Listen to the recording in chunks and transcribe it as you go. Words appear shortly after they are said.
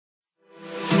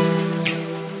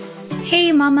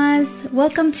Hey mamas,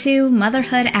 welcome to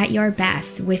Motherhood at Your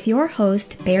Best with your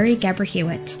host, Barry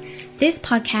Geber-Hewitt. This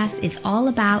podcast is all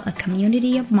about a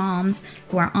community of moms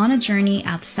who are on a journey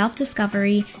of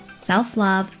self-discovery,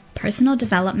 self-love, personal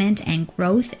development, and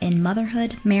growth in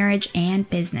motherhood, marriage, and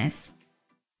business.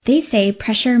 They say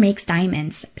pressure makes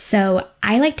diamonds, so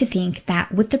I like to think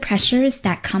that with the pressures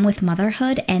that come with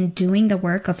motherhood and doing the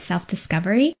work of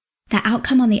self-discovery, the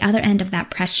outcome on the other end of that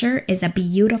pressure is a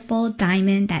beautiful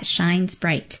diamond that shines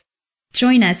bright.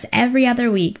 Join us every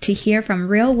other week to hear from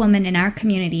real women in our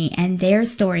community and their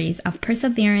stories of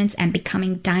perseverance and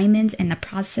becoming diamonds in the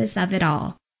process of it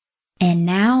all. And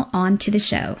now on to the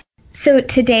show. So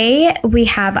today we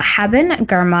have Haben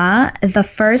Girma, the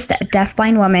first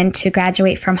deafblind woman to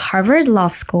graduate from Harvard Law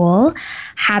School.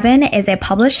 Haben is a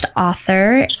published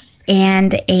author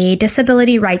and a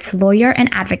disability rights lawyer and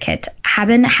advocate.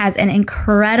 Haben has an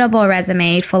incredible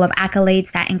resume full of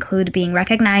accolades that include being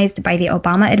recognized by the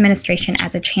Obama administration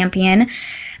as a champion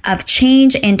of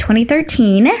change in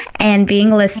 2013 and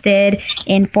being listed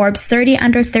in Forbes 30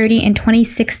 Under 30 in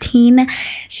 2016.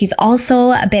 She's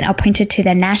also been appointed to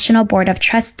the National Board of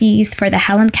Trustees for the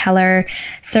Helen Keller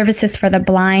Services for the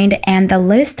Blind, and the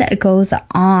list goes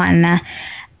on.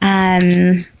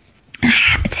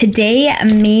 Today,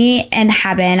 me and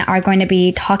Haben are going to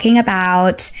be talking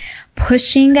about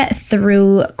pushing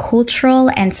through cultural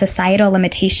and societal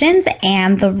limitations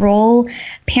and the role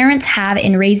parents have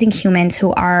in raising humans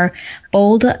who are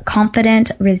bold,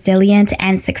 confident, resilient,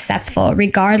 and successful,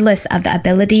 regardless of the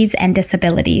abilities and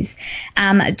disabilities.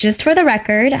 Just for the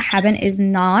record, Haben is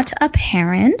not a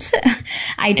parent.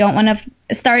 I don't want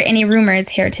to start any rumors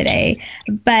here today,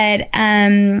 but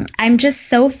I'm just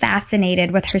so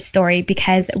fascinated with her story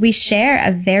because we share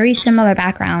a very similar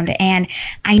background, and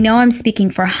I know I'm speaking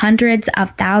for hundreds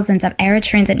of thousands of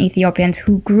Eritreans and Ethiopians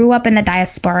who grew up in the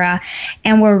diaspora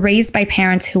and were raised by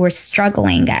parents who were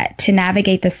struggling to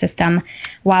navigate the system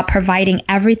while providing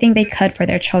everything they could for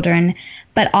their children,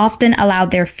 but often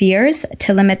allowed their fears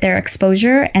to limit their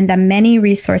exposure and the many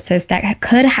resources that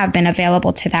could have been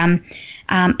available to them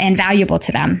and valuable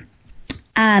to them.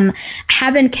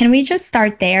 Haben, can we just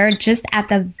start there, just at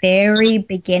the very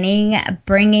beginning,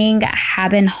 bringing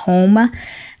Haben home?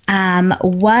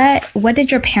 What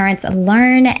did your parents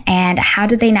learn, and how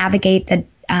did they navigate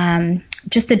the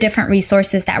just the different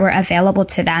resources that were available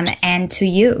to them and to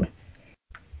you?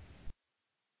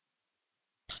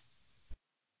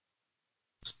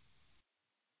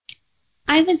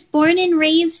 I was born and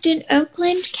raised in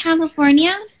Oakland,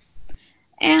 California,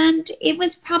 and it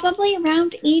was probably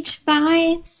around age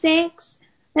 5, 6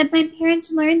 that my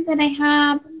parents learned that I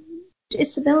have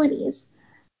disabilities,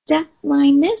 deaf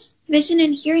blindness, vision,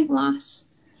 and hearing loss.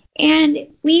 And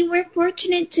we were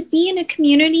fortunate to be in a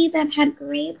community that had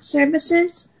great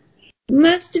services.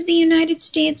 Most of the United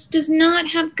States does not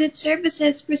have good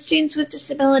services for students with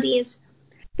disabilities.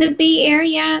 The Bay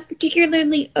Area,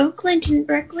 particularly Oakland and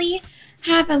Berkeley,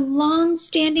 have a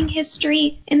long-standing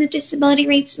history in the disability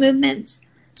rights movement.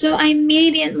 So I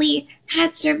immediately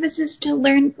had services to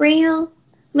learn Braille,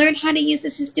 learn how to use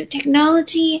assistive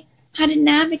technology, how to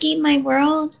navigate my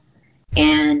world.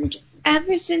 And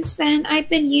ever since then, I've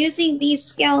been using these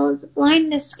skills,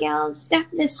 blindness skills,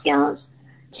 deafness skills,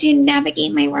 to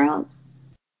navigate my world.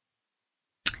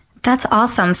 That's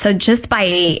awesome. So just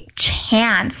by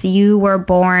chance, you were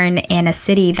born in a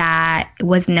city that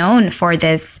was known for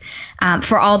this,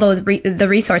 for all those the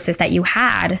resources that you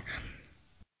had.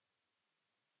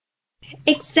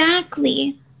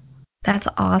 Exactly. That's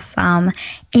awesome.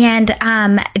 And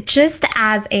just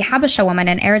as a Habesha woman,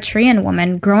 an Eritrean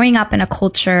woman, growing up in a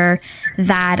culture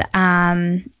that,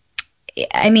 I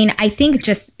think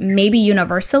just maybe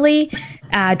universally,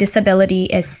 disability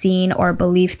is seen or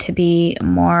believed to be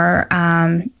more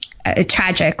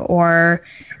tragic, or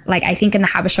like I think in the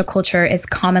Habesha culture is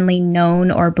commonly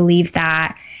known or believed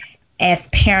that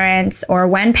if parents or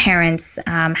when parents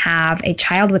have a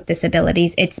child with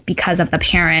disabilities, it's because of the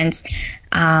parents'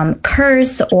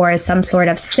 curse or some sort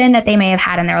of sin that they may have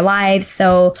had in their lives.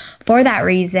 So for that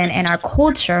reason, in our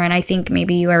culture, and I think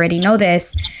maybe you already know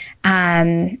this,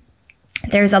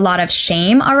 there's a lot of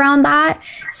shame around that.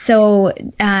 So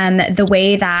the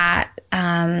way that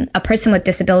a person with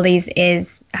disabilities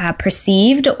is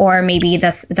perceived, or maybe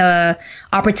the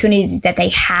opportunities that they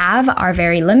have are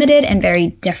very limited and very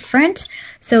different.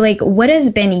 So like, what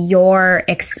has been your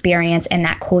experience in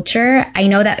that culture? I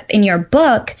know that in your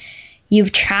book,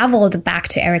 you've traveled back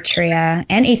to Eritrea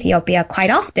and Ethiopia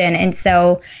quite often. And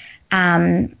so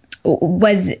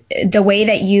was the way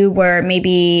that you were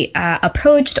maybe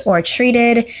approached or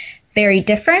treated very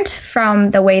different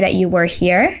from the way that you were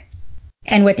here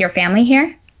and with your family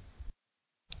here?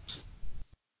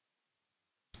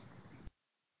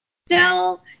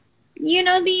 So,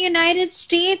 the United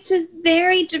States is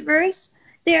very diverse.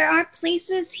 There are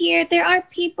places here, there are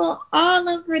people all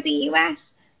over the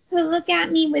U.S. who look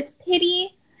at me with pity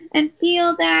and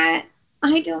feel that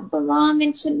I don't belong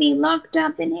and should be locked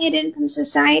up and hidden from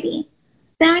society.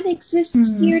 That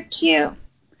exists here too.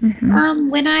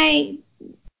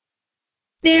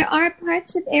 There are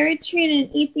parts of Eritrean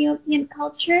and Ethiopian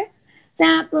culture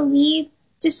that believe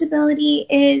disability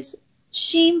is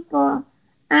shameful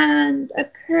and a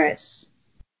curse.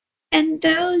 And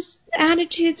those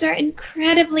attitudes are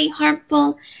incredibly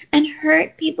harmful and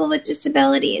hurt people with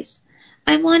disabilities.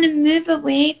 I want to move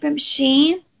away from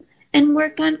shame and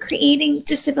work on creating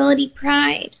disability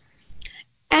pride.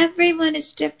 Everyone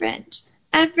is different.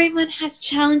 Everyone has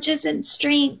challenges and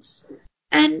strengths.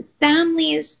 And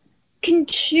families can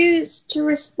choose to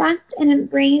respect and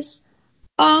embrace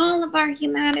all of our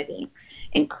humanity,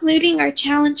 including our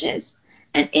challenges.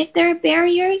 And if there are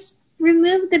barriers,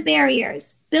 remove the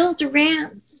barriers, build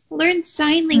ramps, learn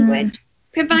sign language,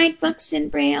 provide books in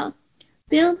Braille,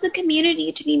 build the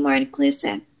community to be more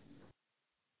inclusive.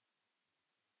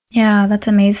 Yeah, that's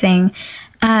amazing.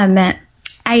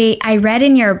 I read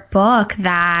in your book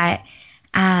that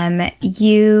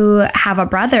you have a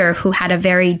brother who had a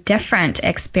very different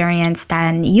experience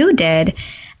than you did,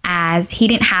 as he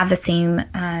didn't have the same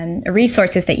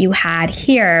resources that you had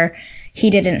here. He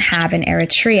didn't have in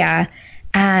Eritrea.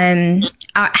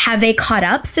 Have they caught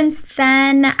up since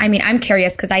then? I mean, I'm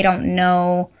curious because I don't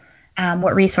know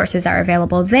what resources are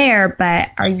available there, but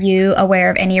are you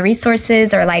aware of any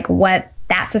resources or like what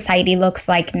that society looks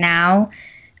like now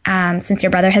since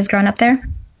your brother has grown up there?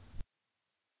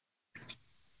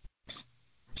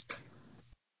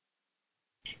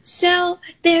 So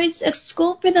there's a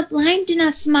school for the blind in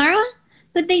Asmara,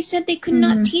 but they said they could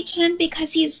not teach him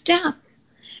because he's deaf.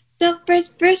 So for his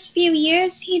first few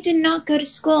years, he did not go to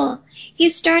school.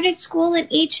 He started school at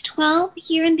age 12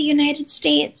 here in the United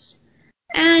States.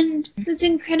 And it was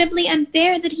incredibly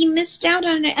unfair that he missed out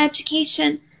on an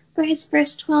education for his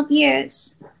first 12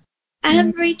 years.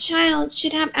 Every child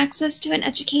should have access to an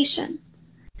education.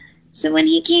 So when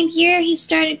he came here, he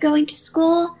started going to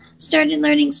school, started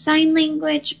learning sign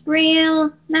language,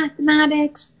 Braille,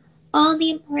 mathematics, all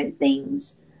the important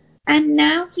things. And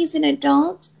now he's an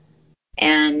adult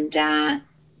and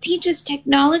teaches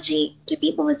technology to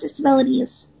people with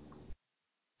disabilities.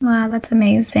 Wow, that's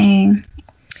amazing.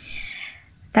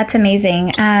 That's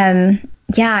amazing.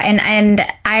 Yeah, and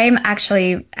I'm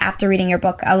actually, after reading your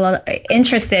book, a little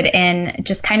interested in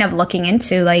just kind of looking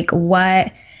into like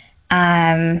what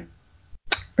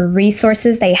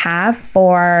resources they have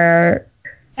for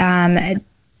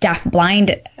deaf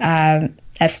blind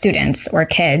students or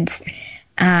kids.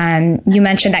 You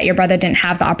mentioned that your brother didn't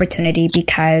have the opportunity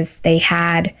because they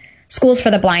had schools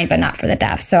for the blind but not for the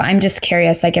deaf. So I'm just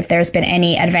curious, like, if there's been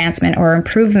any advancement or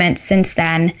improvement since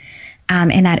then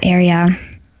in that area.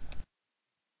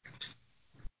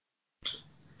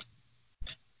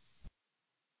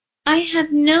 I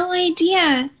have no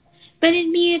idea, but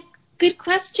it'd be a good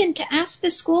question to ask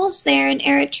the schools there in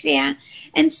Eritrea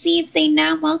and see if they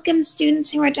now welcome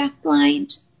students who are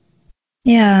deafblind.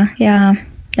 Yeah,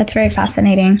 that's very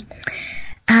fascinating.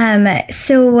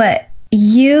 So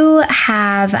you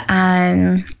have,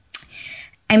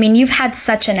 you've had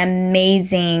such an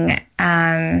amazing,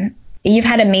 you've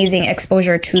had amazing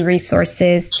exposure to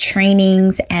resources,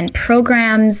 trainings, and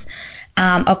programs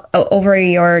over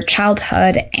your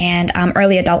childhood and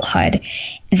early adulthood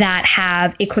that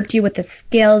have equipped you with the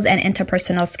skills and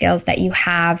interpersonal skills that you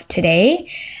have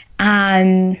today.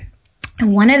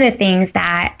 One of the things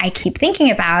that I keep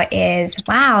thinking about is,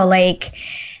 wow, like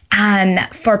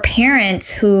for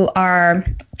parents who are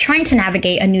trying to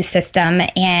navigate a new system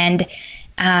and,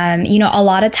 a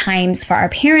lot of times for our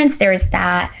parents, there's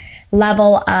that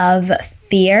level of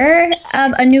fear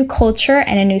of a new culture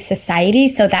and a new society.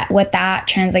 So that what that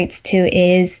translates to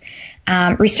is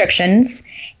restrictions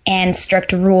and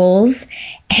strict rules.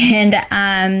 And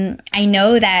I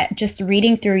know that just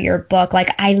reading through your book, like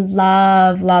I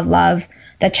love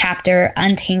the chapter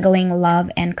Untangling Love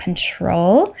and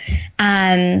Control.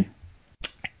 Can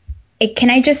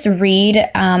I just read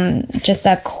just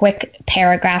a quick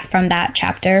paragraph from that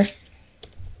chapter?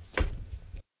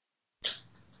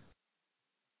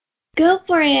 Go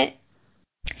for it.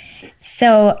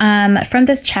 So from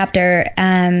this chapter,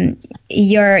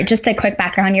 you're just a quick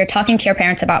background. You're talking to your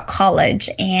parents about college,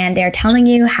 and they're telling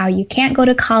you how you can't go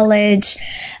to college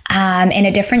in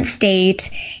a different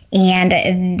state,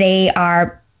 and they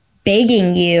are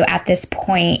begging you at this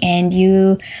point, and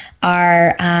you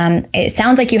are, it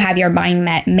sounds like you have your mind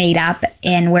made up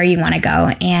in where you want to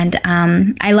go. And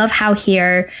I love how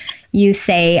here you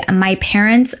say, my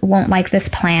parents won't like this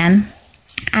plan.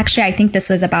 Actually, I think this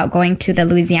was about going to the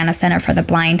Louisiana Center for the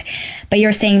Blind. But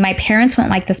you're saying my parents won't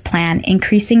like this plan.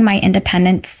 Increasing my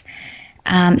independence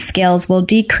skills will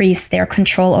decrease their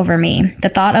control over me. The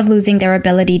thought of losing their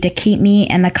ability to keep me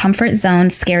in the comfort zone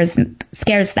scares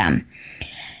them.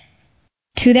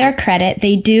 To their credit,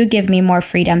 they do give me more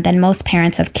freedom than most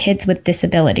parents of kids with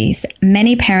disabilities.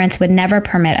 Many parents would never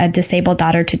permit a disabled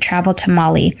daughter to travel to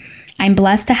Mali. I'm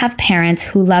blessed to have parents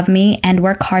who love me and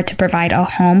work hard to provide a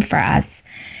home for us.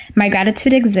 My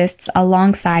gratitude exists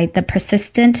alongside the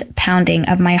persistent pounding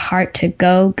of my heart to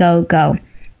go, go, go.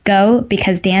 Go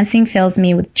because dancing fills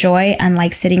me with joy,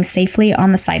 unlike sitting safely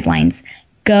on the sidelines.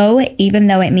 Go even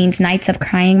though it means nights of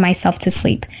crying myself to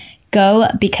sleep. Go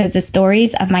because the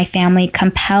stories of my family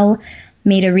compel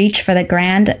me to reach for the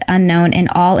grand unknown in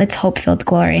all its hope-filled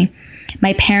glory.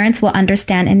 My parents will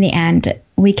understand in the end.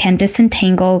 We can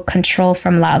disentangle control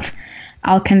from love.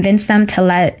 I'll convince them to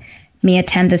let me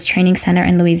attend this training center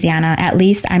in Louisiana. At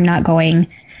least I'm not going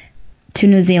to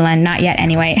New Zealand. Not yet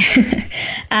anyway.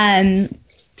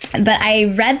 But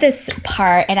I read this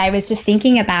part and I was just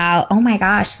thinking about, oh my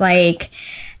gosh, like,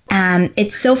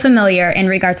 it's so familiar in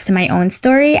regards to my own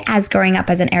story as growing up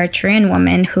as an Eritrean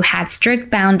woman who had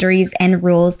strict boundaries and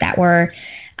rules that were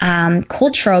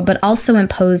cultural, but also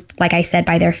imposed, like I said,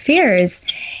 by their fears.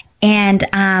 And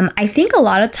I think a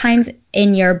lot of times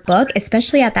in your book,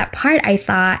 especially at that part,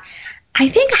 I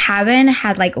think Heaven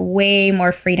had like way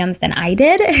more freedoms than I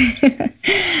did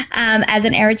as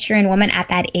an Eritrean woman at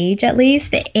that age, at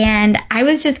least. And I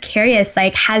was just curious,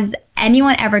 like, has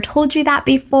anyone ever told you that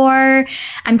before?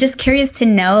 I'm just curious to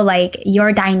know, like,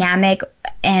 your dynamic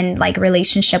and like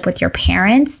relationship with your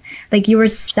parents. Like, you were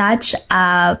such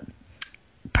a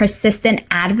persistent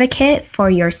advocate for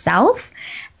yourself.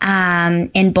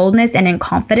 In boldness and in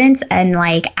confidence and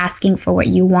like asking for what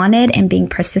you wanted and being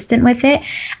persistent with it.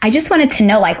 I just wanted to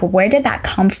know, like, where did that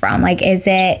come from? Like, is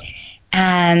it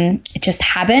just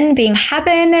being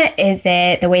Heaven? Is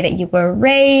it the way that you were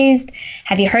raised?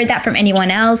 Have you heard that from anyone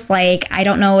else? Like, I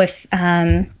don't know if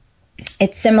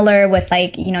it's similar with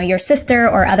like, you know, your sister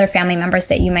or other family members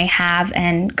that you may have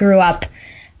and grew up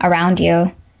around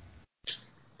you.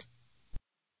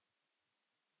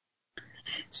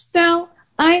 So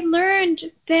I learned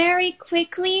very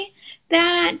quickly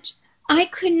that I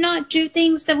could not do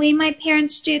things the way my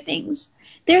parents do things.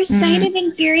 They're sighted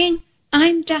and hearing.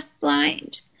 I'm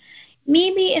deafblind.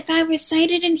 Maybe if I were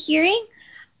sighted and hearing,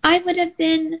 I would have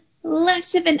been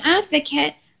less of an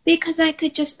advocate because I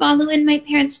could just follow in my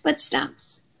parents'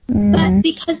 footsteps. But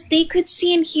because they could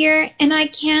see and hear and I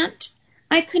can't,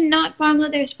 I could not follow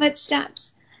their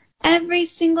footsteps. Every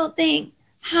single thing.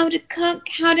 How to cook,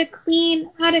 how to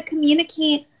clean, how to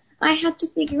communicate. I had to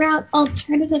figure out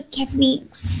alternative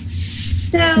techniques.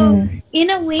 So,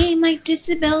 in a way, my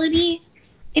disability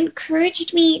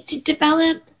encouraged me to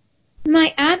develop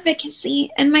my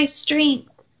advocacy and my strength.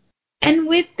 And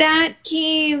with that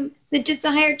came the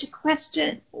desire to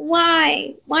question,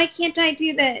 why? Why can't I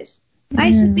do this?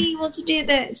 I should be able to do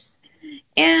this.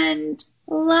 And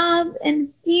love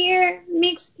and fear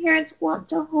makes parents want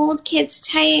to hold kids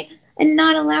tight and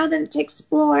not allow them to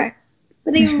explore.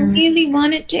 But I really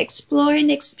wanted to explore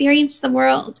and experience the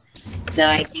world. So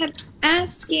I kept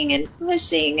asking and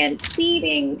pushing and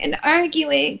pleading and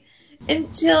arguing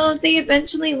until they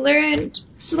eventually learned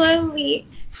slowly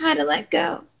how to let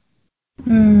go.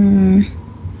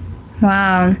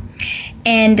 Wow.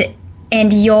 And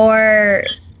your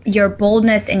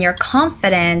boldness and your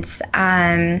confidence,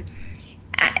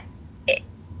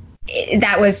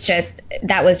 that was just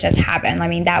Heaven. I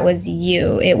mean, that was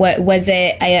you. Was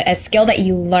it a skill that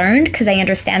you learned? Because I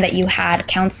understand that you had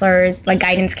counselors, like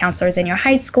guidance counselors in your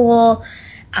high school,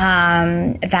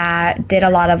 that did a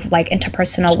lot of like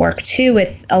interpersonal work too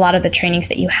with a lot of the trainings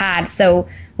that you had. So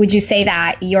would you say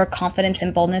that your confidence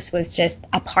and boldness was just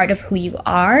a part of who you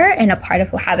are and a part of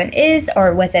who Heaven is?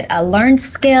 Or was it a learned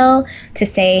skill to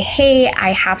say, hey,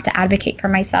 I have to advocate for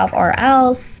myself or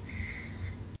else?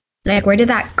 Like, where did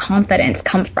that confidence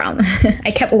come from? I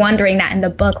kept wondering that in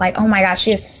the book, like, oh my gosh,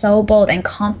 she is so bold and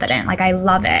confident. Like, I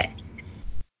love it.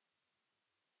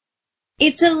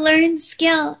 It's a learned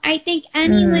skill. I think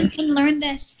anyone can learn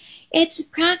this. It's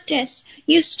practice.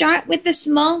 You start with the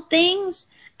small things,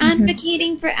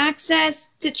 advocating for access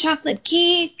to chocolate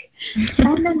cake.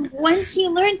 And then once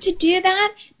you learn to do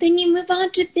that, then you move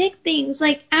on to big things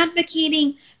like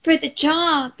advocating for the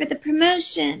job, for the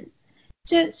promotion.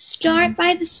 So start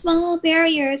by the small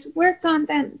barriers, work on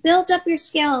them, build up your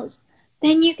skills.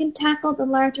 Then you can tackle the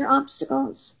larger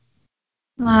obstacles.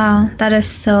 Wow, that is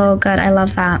so good. I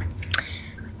love that.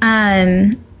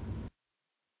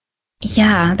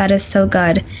 Yeah, that is so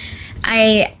good.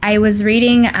 I was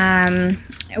reading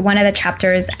one of the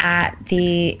chapters at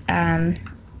the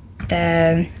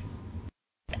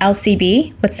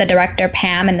LCB with the director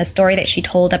Pam, and the story that she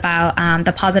told about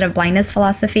the positive blindness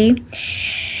philosophy.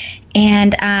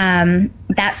 And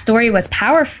that story was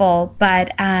powerful,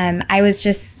 but I was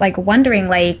just like wondering,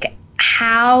 like,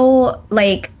 how,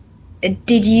 like,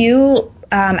 did you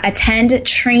attend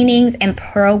trainings and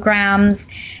programs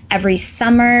every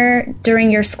summer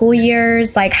during your school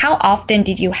years? Like, how often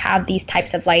did you have these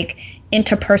types of like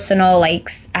interpersonal like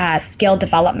skill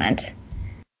development?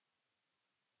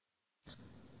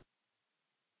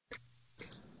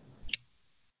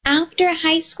 After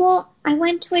high school, I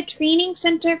went to a training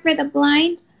center for the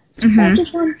blind to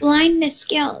focus on blindness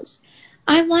skills.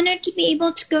 I wanted to be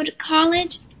able to go to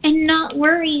college and not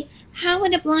worry, how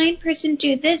would a blind person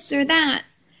do this or that?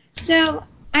 So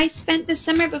I spent the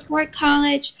summer before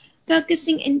college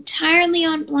focusing entirely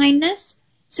on blindness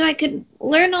so I could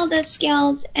learn all those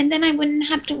skills, and then I wouldn't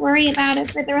have to worry about it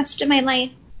for the rest of my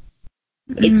life.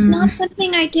 It's not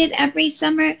something I did every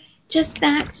summer, just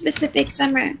that specific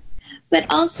summer. But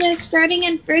also, starting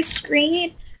in first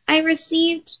grade, I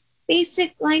received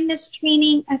basic blindness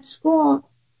training at school.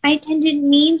 I attended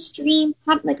mainstream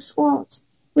public schools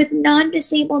with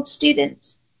non-disabled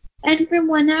students. And for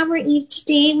 1 hour each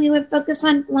day, we would focus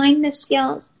on blindness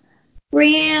skills,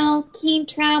 braille, keen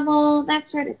travel, that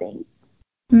sort of thing.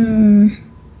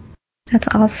 That's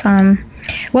awesome.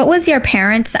 What was your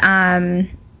parents'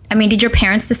 did your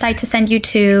parents decide to send you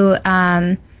to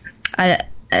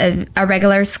a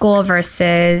regular school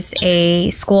versus a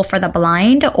school for the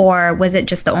blind, or was it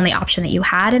just the only option that you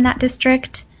had in that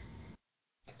district?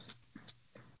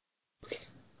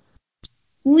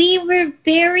 We were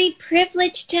very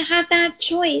privileged to have that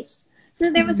choice.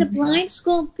 So there was a blind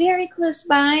school very close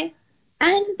by,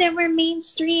 and there were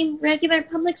mainstream regular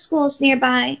public schools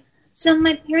nearby. So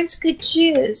my parents could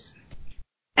choose.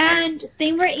 And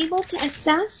they were able to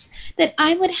assess that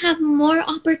I would have more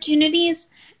opportunities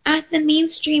at the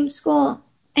mainstream school.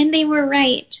 And they were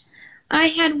right. I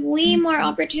had way more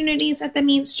opportunities at the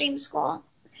mainstream school.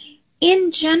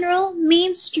 In general,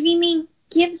 mainstreaming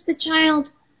gives the child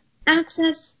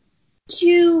access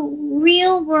to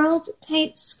real world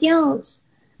type skills,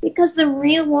 because the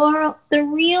real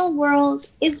world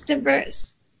is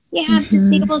diverse. You have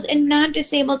disabled and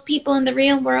non-disabled people in the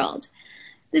real world.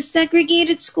 The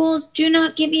segregated schools do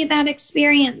not give you that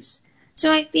experience.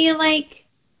 So I feel like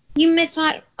you miss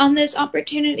out on those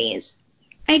opportunities.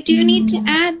 I do need to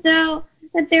add, though,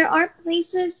 that there are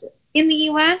places in the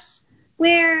U.S.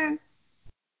 where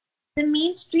the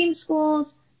mainstream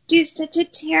schools do such a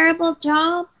terrible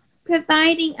job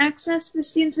providing access for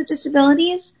students with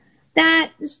disabilities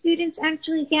that the students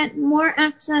actually get more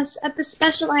access at the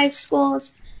specialized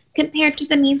schools compared to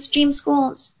the mainstream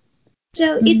schools.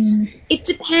 So it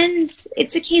depends.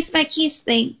 It's a case by case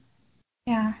thing.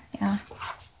 Yeah.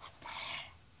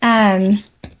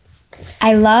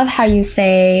 I love how you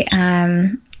say,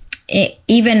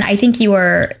 even I think you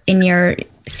were in your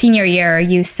senior year,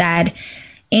 you said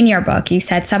in your book, you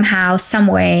said somehow, some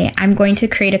way, I'm going to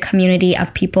create a community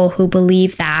of people who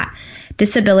believe that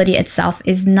disability itself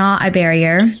is not a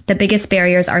barrier. The biggest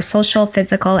barriers are social,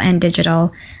 physical, and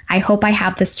digital. I hope I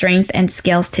have the strength and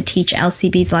skills to teach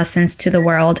LCB's lessons to the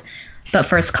world, but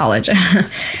first college.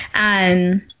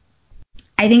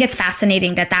 I think it's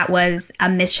fascinating that that was a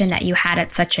mission that you had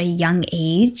at such a young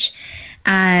age.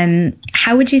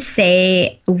 How would you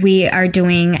say we are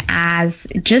doing as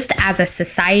a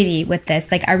society with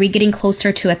this? Like, are we getting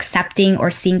closer to accepting or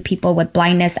seeing people with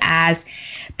blindness as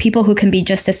people who can be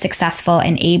just as successful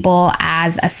and able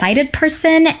as a sighted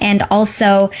person? And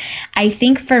also, I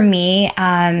think for me,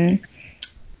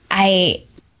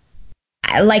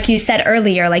 like you said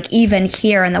earlier, like even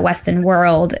here in the Western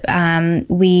world,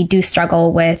 we do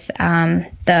struggle with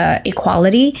the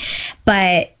equality,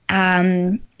 but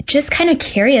just kind of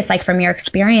curious, like from your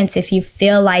experience, if you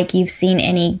feel like you've seen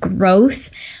any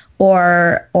growth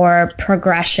or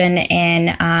progression in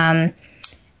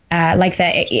like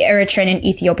the Eritrean and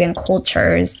Ethiopian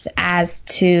cultures as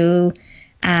to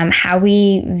how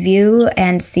we view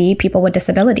and see people with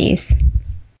disabilities.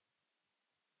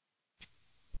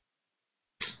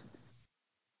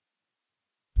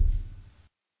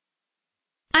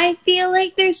 I feel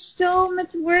like there's so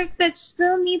much work that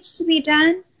still needs to be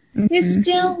done. There's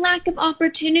still lack of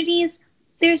opportunities.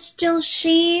 There's still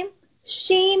shame.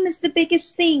 Shame is the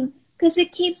biggest thing because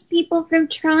it keeps people from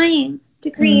trying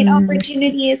to create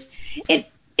opportunities.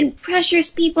 It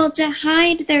pressures people to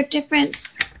hide their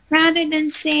difference rather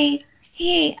than say,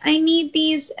 hey, I need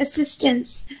these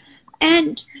assistance.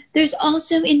 And there's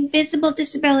also invisible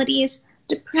disabilities,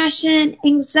 depression,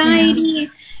 anxiety,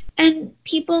 and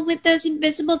people with those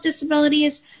invisible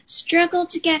disabilities struggle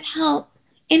to get help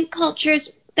in cultures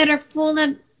that are full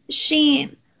of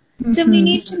shame. So we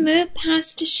need to move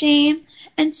past shame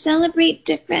and celebrate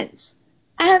difference.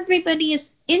 Everybody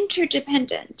is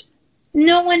interdependent.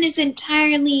 No one is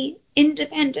entirely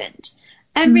independent.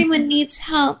 Everyone needs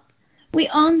help. We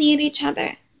all need each other.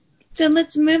 So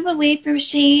let's move away from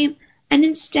shame and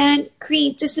instead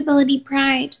create disability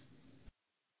pride.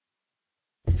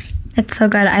 That's so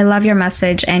good. I love your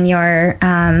message and your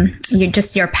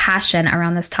passion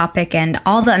around this topic and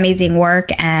all the amazing work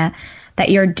that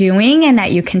you're doing and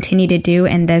that you continue to do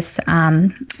in this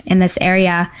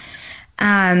area.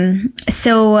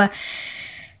 So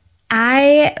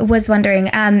I was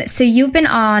wondering, so you've been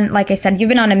on, like I said, you've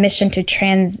been on a mission to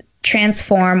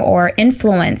transform or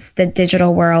influence the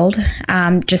digital world,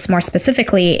 just more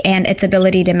specifically, and its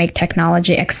ability to make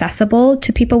technology accessible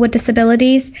to people with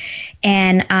disabilities.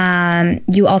 And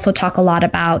you also talk a lot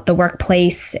about the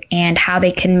workplace and how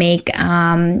they can make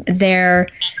their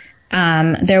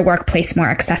workplace more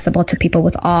accessible to people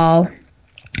with all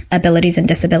abilities and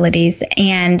disabilities.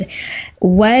 And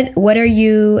what are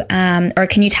you, or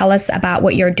can you tell us about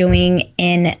what you're doing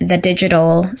in the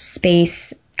digital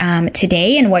space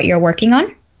today and what you're working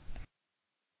on?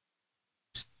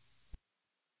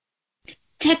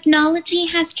 Technology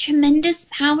has tremendous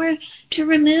power to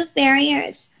remove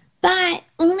barriers, but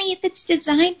only if it's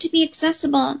designed to be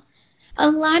accessible. A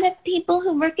lot of people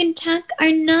who work in tech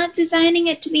are not designing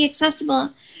it to be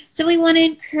accessible, so we want to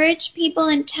encourage people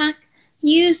in tech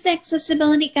use the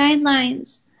accessibility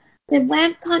guidelines, the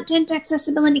web content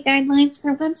accessibility guidelines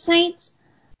for websites,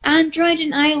 Android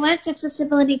and iOS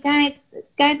accessibility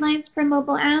guidelines for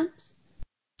mobile apps.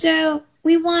 So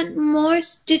we want more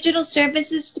digital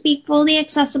services to be fully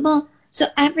accessible so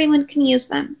everyone can use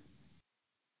them.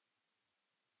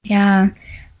 Yeah.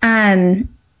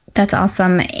 That's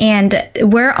awesome. And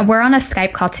we're on a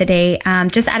Skype call today.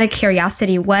 Just out of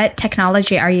curiosity, what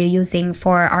technology are you using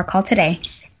for our call today?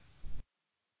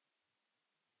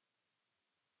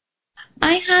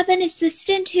 I have an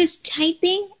assistant who's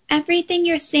typing everything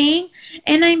you're saying,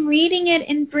 and I'm reading it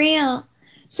in Braille.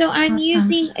 So I'm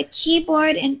using a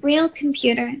keyboard and Braille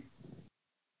computer.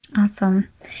 Awesome.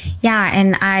 Yeah,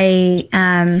 and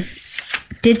I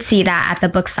did see that at the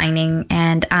book signing.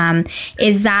 And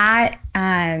is that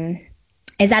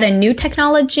a new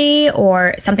technology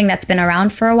or something that's been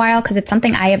around for a while? Because it's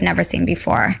something I have never seen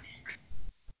before.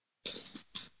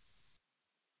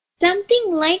 Something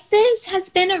like this has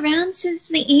been around since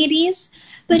the 80s,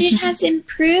 but it has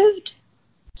improved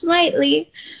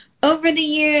slightly over the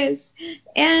years.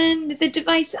 And the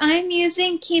device I'm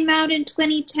using came out in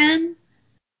 2010.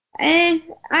 And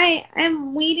I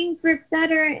am waiting for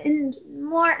better and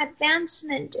more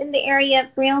advancement in the area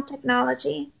of Braille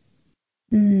technology.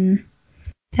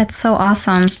 That's so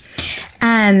awesome.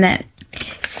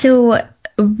 So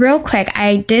real quick,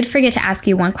 I did forget to ask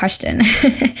you one question.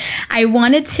 I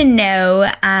wanted to know,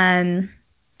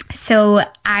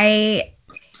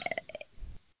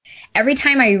 every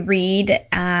time I read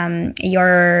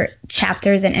your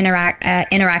chapters and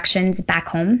interactions back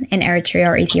home in Eritrea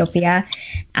or Ethiopia,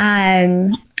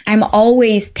 I'm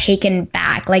always taken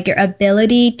back, like your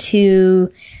ability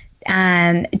to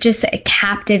just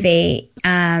captivate.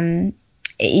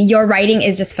 Your writing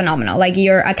is just phenomenal. Like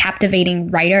you're a captivating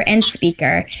writer and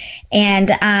speaker. And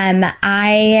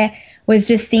I was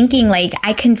just thinking, like,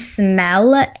 I can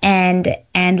smell and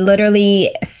literally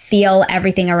feel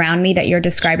everything around me that you're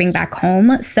describing back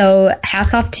home. So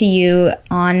hats off to you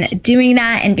on doing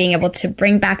that and being able to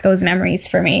bring back those memories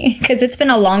for me, because it's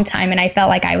been a long time and I felt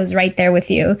like I was right there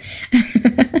with you.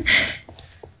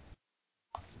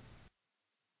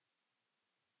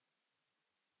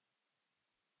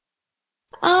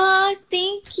 Oh,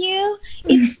 thank you.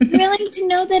 It's thrilling to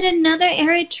know that another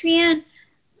Eritrean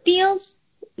is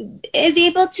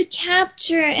able to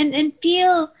capture and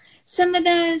feel some of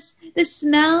the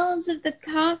smells of the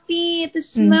coffee, the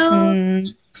smoke,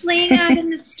 playing out in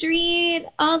the street,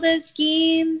 all those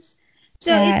games.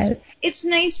 So it's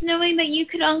nice knowing that you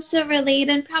could also relate,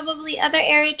 and probably other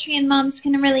Eritrean moms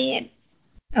can relate.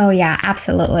 Oh yeah,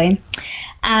 absolutely.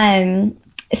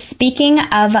 Speaking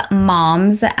of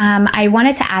moms, I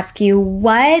wanted to ask you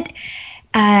what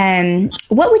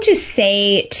would you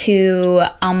say to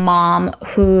a mom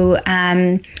who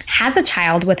has a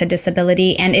child with a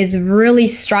disability and is really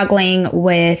struggling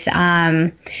with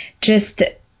just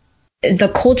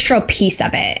the cultural piece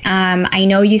of it? I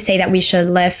know you say that we should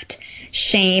lift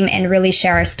shame and really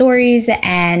share our stories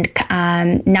and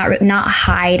not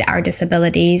hide our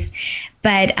disabilities.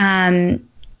 But to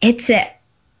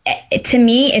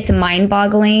me, it's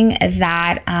mind-boggling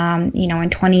that, in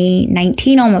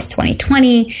 2019, almost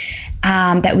 2020,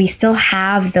 that we still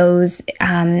have those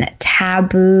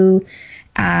taboo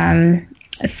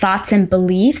thoughts and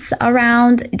beliefs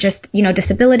around just,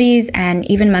 disabilities and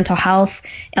even mental health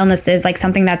illnesses, like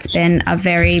something that's been a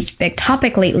very big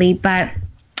topic lately. But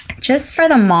just for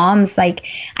the moms, like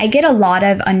I get a lot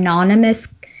of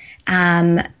anonymous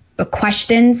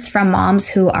questions from moms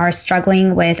who are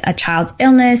struggling with a child's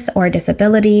illness or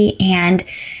disability. And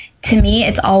to me,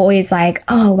 it's always like,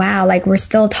 oh, wow, like we're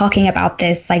still talking about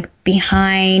this like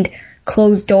behind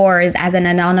closed doors as an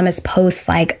anonymous post,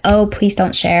 like, oh, please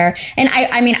don't share. And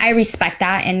I mean, I respect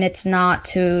that. And it's not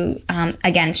to,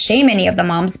 again, shame any of the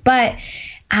moms, but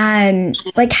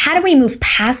like, how do we move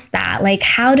past that? Like,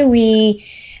 how do we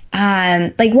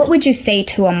like, what would you say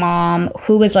to a mom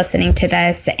who was listening to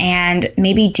this and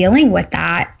maybe dealing with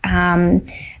that?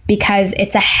 Because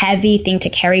it's a heavy thing to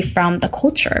carry from the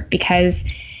culture because,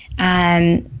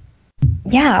 like,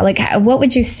 what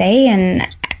would you say and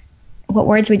what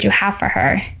words would you have for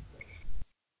her?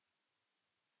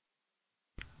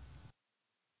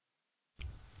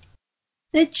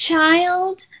 The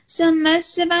child, so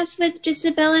most of us with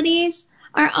disabilities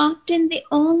are often the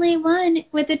only one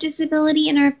with a disability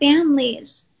in our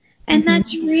families. And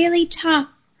that's really tough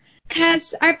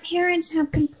because our parents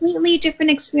have completely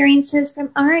different experiences from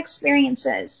our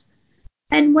experiences.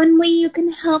 And one way you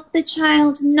can help the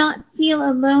child not feel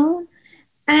alone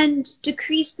and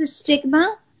decrease the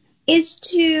stigma is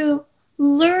to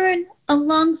learn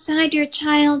alongside your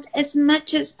child as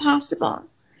much as possible.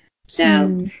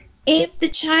 So if the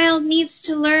child needs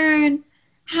to learn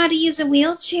how to use a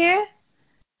wheelchair,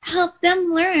 help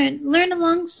them learn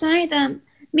alongside them.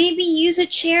 Maybe use a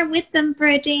chair with them for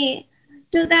a day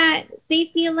so that they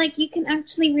feel like you can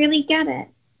actually really get it.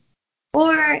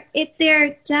 Or if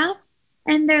they're deaf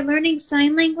and they're learning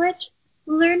sign language,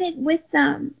 learn it with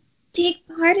them. Take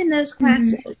part in those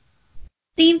classes.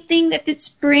 Same thing if it's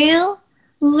Braille,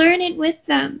 learn it with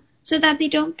them so that they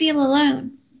don't feel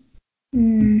alone.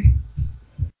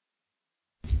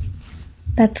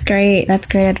 That's great. That's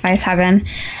great advice, Heaven.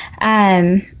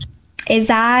 Is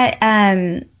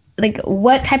that, like,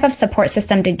 what type of support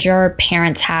system did your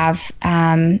parents have,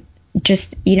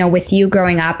 just, with you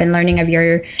growing up and learning of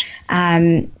your,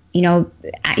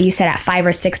 you said at 5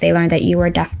 or 6, they learned that you were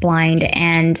deafblind.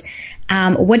 And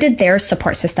what did their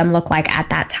support system look like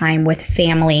at that time with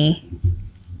family?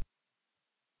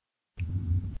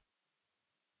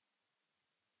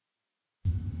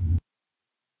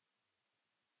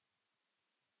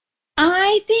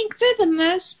 I think for the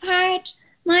most part,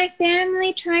 my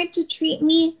family tried to treat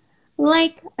me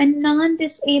like a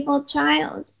non-disabled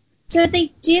child. So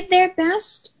they did their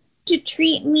best to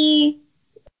treat me,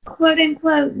 quote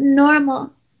unquote,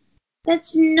 normal.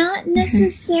 That's not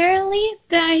necessarily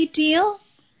the ideal.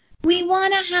 We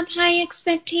want to have high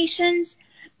expectations,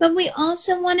 but we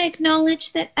also want to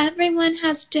acknowledge that everyone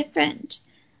has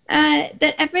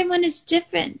that everyone is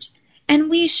different, and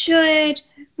we should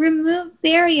remove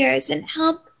barriers and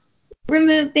help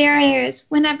remove barriers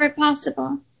whenever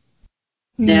possible.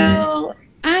 So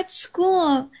at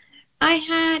school, I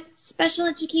had special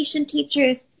education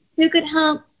teachers who could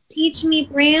help teach me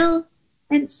Braille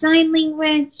and sign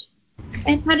language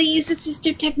and how to use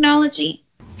assistive technology.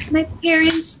 My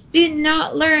parents did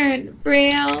not learn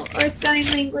Braille or sign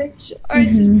language or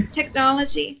assistive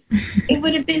technology. It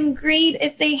would have been great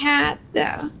if they had,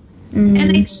 though.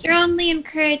 And I strongly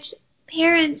encourage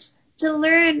parents to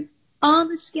learn all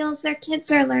the skills their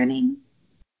kids are learning.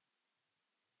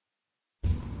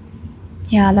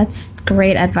 Yeah, that's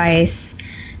great advice.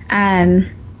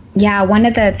 One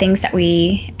of the things that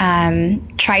we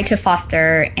try to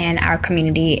foster in our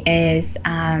community is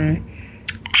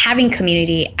having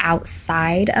community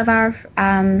outside of our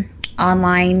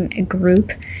online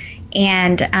group.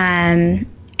 And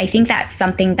I think that's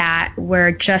something that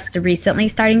we're just recently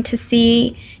starting to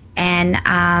see.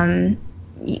 And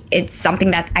it's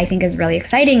something that I think is really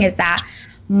exciting, is that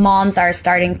moms are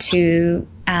starting to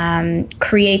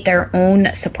create their own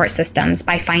support systems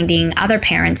by finding other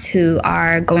parents who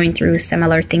are going through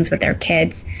similar things with their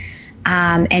kids,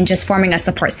 and just forming a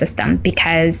support system,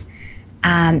 because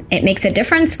it makes a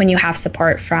difference when you have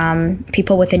support from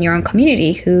people within your own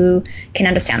community who can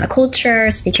understand the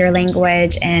culture, speak your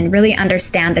language, and really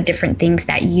understand the different things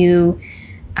that you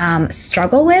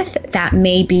struggle with that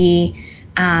may be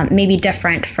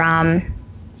different from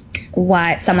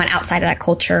what someone outside of that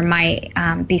culture might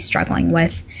be struggling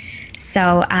with.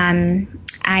 So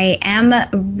I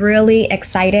am really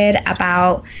excited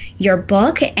about your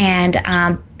book and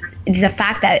the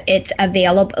fact that it's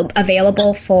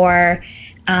available for.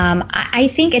 I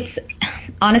think it's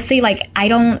honestly like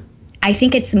I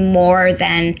think it's more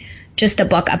than just a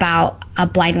book about a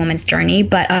blind woman's journey,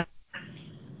 but a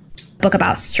book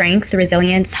about strength,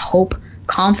 resilience, hope,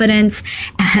 confidence,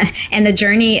 and the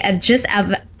journey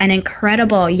of an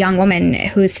incredible young woman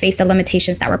who's faced the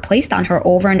limitations that were placed on her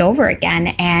over and over again,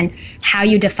 and how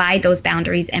you defied those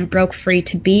boundaries and broke free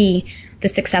to be the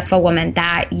successful woman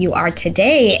that you are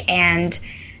today. And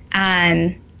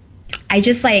I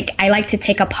like to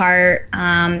take apart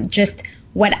just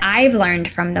what I've learned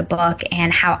from the book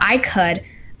and how I could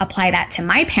apply that to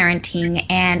my parenting.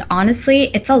 And honestly,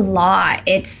 it's a lot.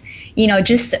 It's,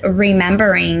 just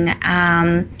remembering,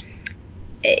 like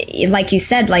you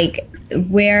said, like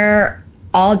we're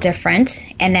all different.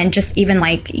 And then just even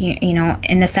like,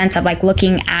 in the sense of like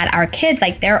looking at our kids,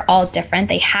 like they're all different.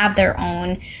 They have their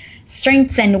own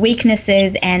strengths and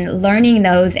weaknesses, and learning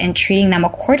those and treating them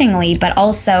accordingly, but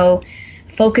also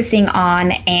focusing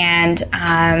on and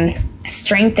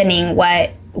strengthening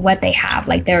what they have,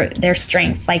 like their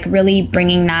strengths, like really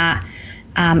bringing that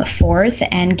forth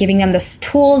and giving them the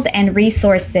tools and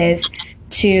resources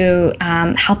to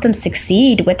help them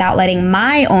succeed without letting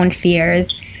my own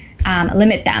fears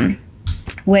limit them,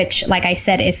 which, like I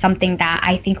said, is something that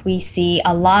I think we see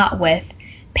a lot with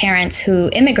parents who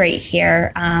immigrate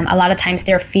here. A lot of times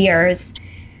their fears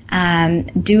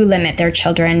do limit their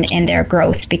children in their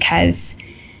growth because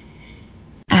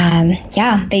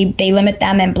they limit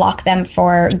them and block them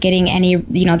for getting any,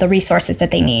 the resources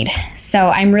that they need. So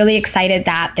I'm really excited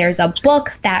that there's a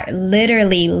book that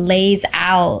literally lays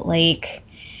out like,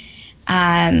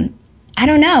 I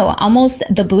don't know, almost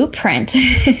the blueprint.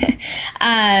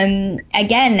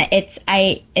 Again,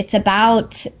 it's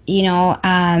about,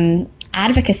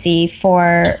 advocacy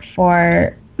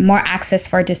for more access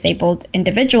for disabled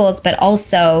individuals, but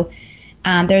also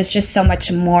there's just so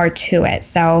much more to it.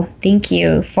 So thank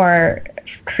you for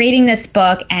creating this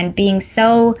book and being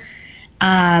so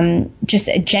just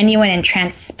genuine and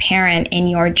transparent in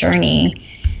your journey.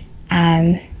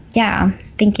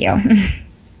 Thank you.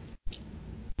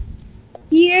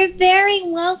 You're very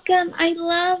welcome. I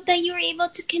love that you were able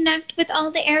to connect with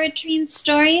all the Eritrean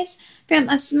stories from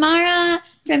Asmara,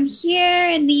 from here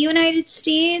in the United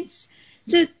States.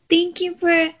 So thank you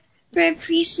for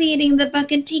appreciating the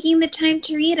book and taking the time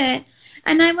to read it.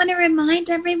 And I want to remind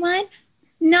everyone,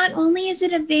 not only is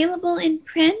it available in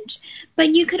print,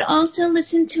 but you could also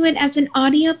listen to it as an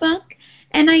audiobook,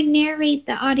 and I narrate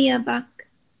the audiobook.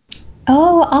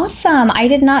 Oh, awesome. I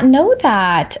did not know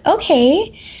that.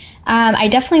 Okay. I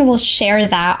definitely will share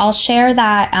that. I'll share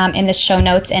that in the show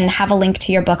notes and have a link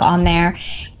to your book on there.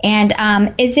 And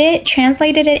is it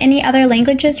translated in any other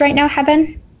languages right now,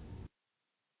 Heaven?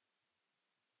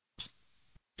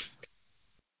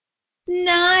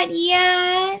 Not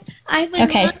yet. I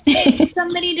would love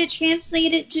somebody to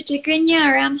translate it to Tigrinya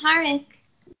or Amharic.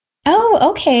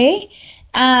 Oh, okay.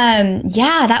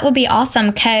 That would be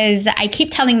awesome because I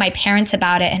keep telling my parents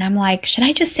about it and I'm like, should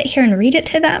I just sit here and read it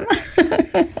to them?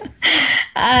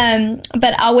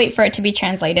 But I'll wait for it to be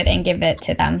translated and give it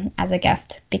to them as a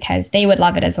gift because they would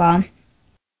love it as well.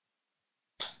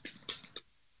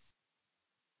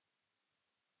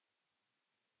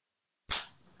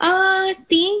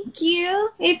 Thank you.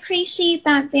 I appreciate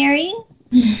that, Barry.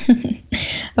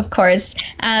 Of course.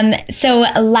 So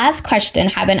last question,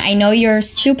 Heaven. I know you're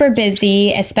super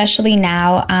busy, especially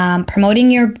now, promoting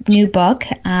your new book.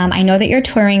 I know that you're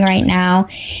touring right now,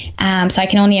 so I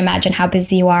can only imagine how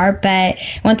busy you are. But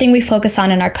one thing we focus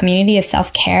on in our community is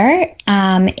self-care.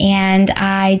 And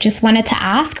I just wanted to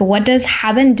ask, what does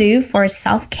Heaven do for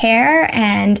self-care?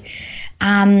 And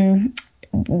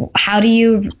how do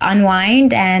you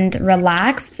unwind and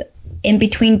relax in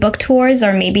between book tours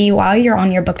or maybe while you're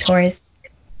on your book tours?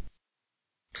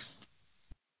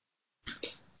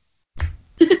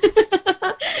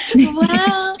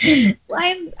 Well,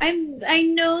 I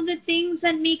know the things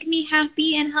that make me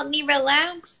happy and help me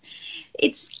relax.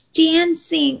 It's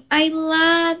dancing. I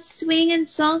love swing and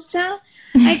salsa.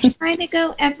 I try to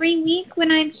go every week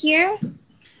when I'm here.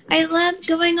 I love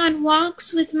going on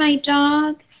walks with my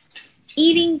dog,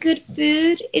 eating good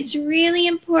food. It's really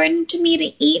important to me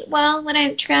to eat well when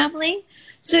I'm traveling.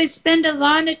 So I spend a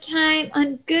lot of time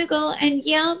on Google and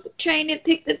Yelp trying to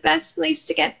pick the best place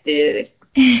to get food.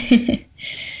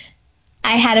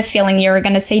 I had a feeling you were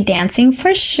going to say dancing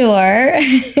for sure.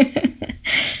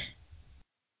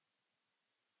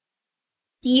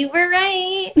 You were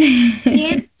right.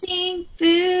 Dancing,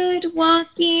 food,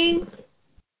 walking.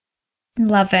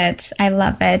 Love it. I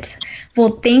love it.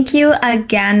 Well, thank you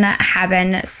again,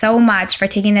 Haben, so much for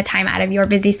taking the time out of your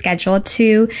busy schedule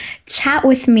to chat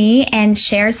with me and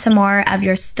share some more of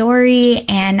your story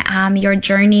and your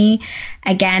journey.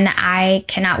 Again, I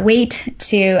cannot wait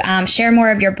to share more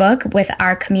of your book with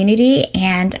our community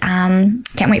and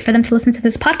can't wait for them to listen to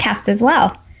this podcast as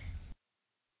well.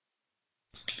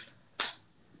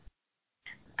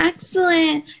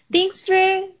 Excellent. Thanks for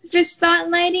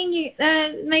spotlighting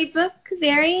my book,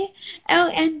 Barry.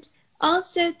 Oh, and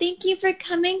also thank you for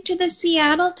coming to the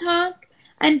Seattle Talk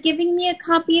and giving me a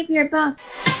copy of your book.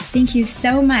 Thank you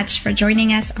so much for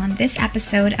joining us on this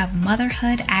episode of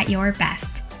Motherhood at Your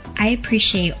Best. I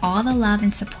appreciate all the love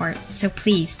and support, so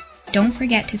please don't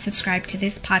forget to subscribe to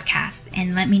this podcast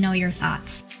and let me know your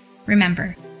thoughts.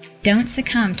 Remember, don't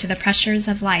succumb to the pressures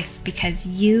of life because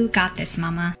you got this,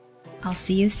 Mama. I'll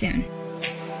see you soon.